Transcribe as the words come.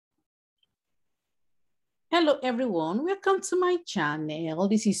Hello everyone, welcome to my channel.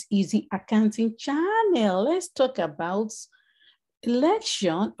 This is Easy Accounting channel. Let's talk about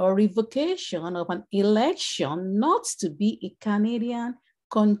election or revocation of an election not to be a Canadian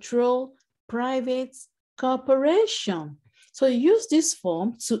controlled private corporation. So use this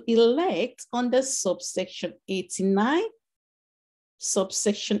form to elect under subsection 89,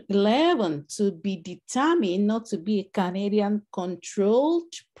 subsection 11 to be determined not to be a Canadian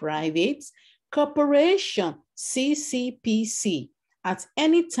controlled private corporation, CCPC, at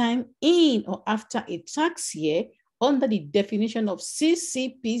any time in or after a tax year under the definition of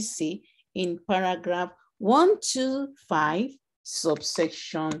CCPC in paragraph 125,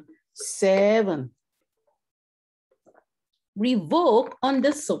 subsection 7. Revoke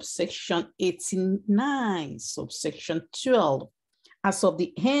under subsection 89, subsection 12, as of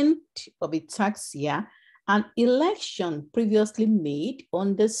the end of a tax year, an election previously made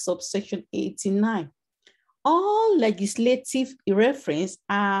under subsection 89. All legislative references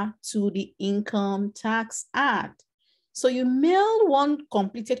are to the Income Tax Act. So you mail one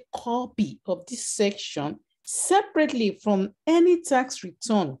completed copy of this section separately from any tax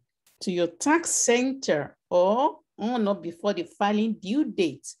return to your tax center or on or before the filing due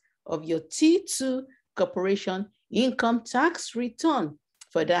date of your T2 corporation income tax return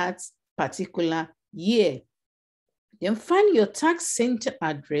for that particular year. Then find your tax center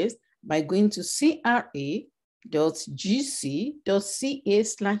address by going to cra.gc.ca/TSO.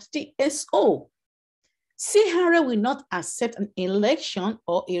 CRA will not accept an election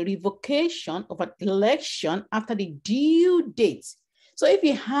or a revocation of an election after the due date. So if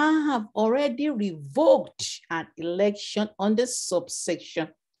you have already revoked an election under subsection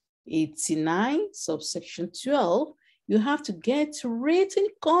 89, subsection 12, you have to get written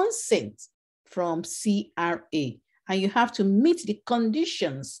consent from CRA, and you have to meet the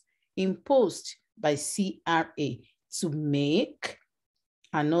conditions imposed by CRA to make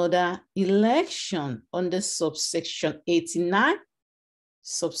another election under subsection 89,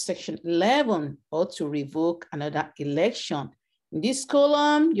 subsection 11, or to revoke another election. In this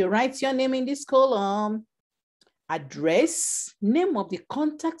column, you write your name in this column, address, name of the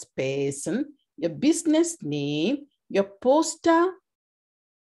contact person, your business name, your postal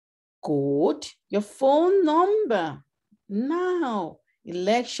code, your phone number. Now,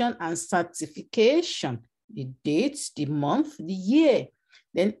 election and certification, the date, the month, the year.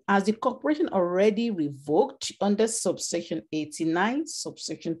 Then as the corporation already revoked under subsection 89,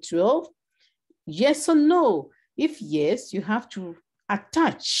 subsection 12, yes or no? If yes, you have to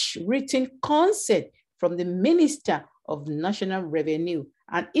attach written consent from the Minister of National Revenue.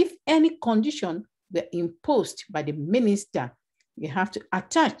 And if any condition were imposed by the minister, you have to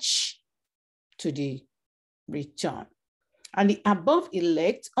attach to the return. And the above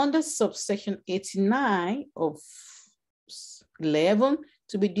elect under subsection 89 of 11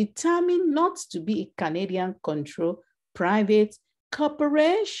 to be determined not to be a Canadian controlled private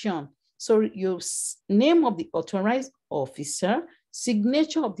corporation. So your name of the authorized officer,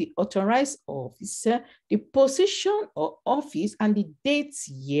 signature of the authorized officer, the position or office, and the date,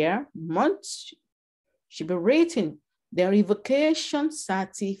 year, month should be written. The revocation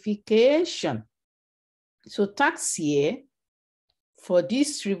certification. So tax year for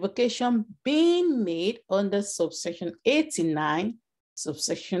this revocation being made under subsection 89,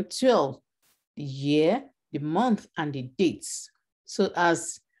 subsection 12, the year, the month, and the dates. So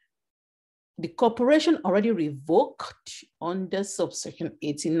as the corporation already revoked under subsection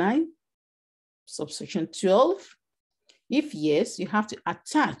 89, subsection 12. If yes, you have to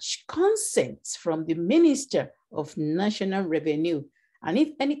attach consent from the Minister of National Revenue. And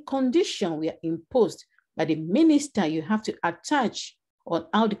if any condition were imposed by the minister, you have to attach on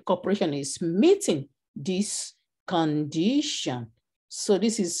how the corporation is meeting this condition. So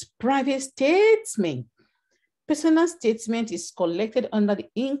this is private statement. Personal statement is collected under the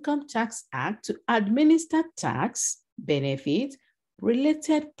Income Tax Act to administer tax, benefit,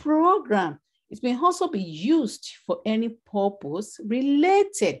 related program. It may also be used for any purpose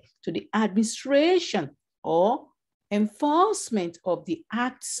related to the administration or enforcement of the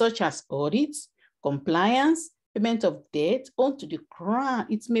act, such as audits, compliance, payment of debt onto the Crown.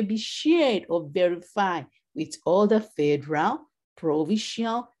 It may be shared or verified with other federal,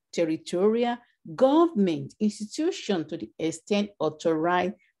 provincial, territorial, government institution to the extent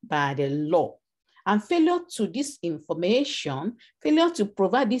authorized by the law. And failure to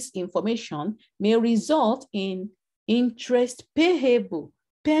provide this information may result in interest payable,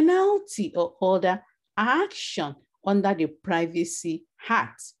 penalty, or other action under the Privacy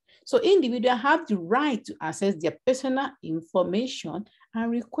Act. So individuals have the right to access their personal information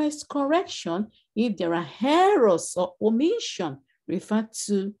and request correction if there are errors or omission. Refer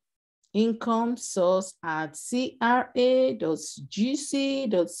to income source at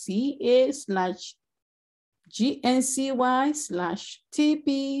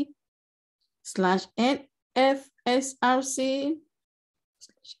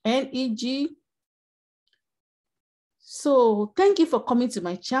So thank you for coming to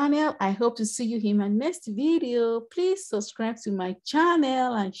my channel. I hope to see you in my next video. Please subscribe to my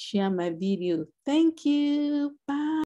channel and share my video. Thank you. Bye.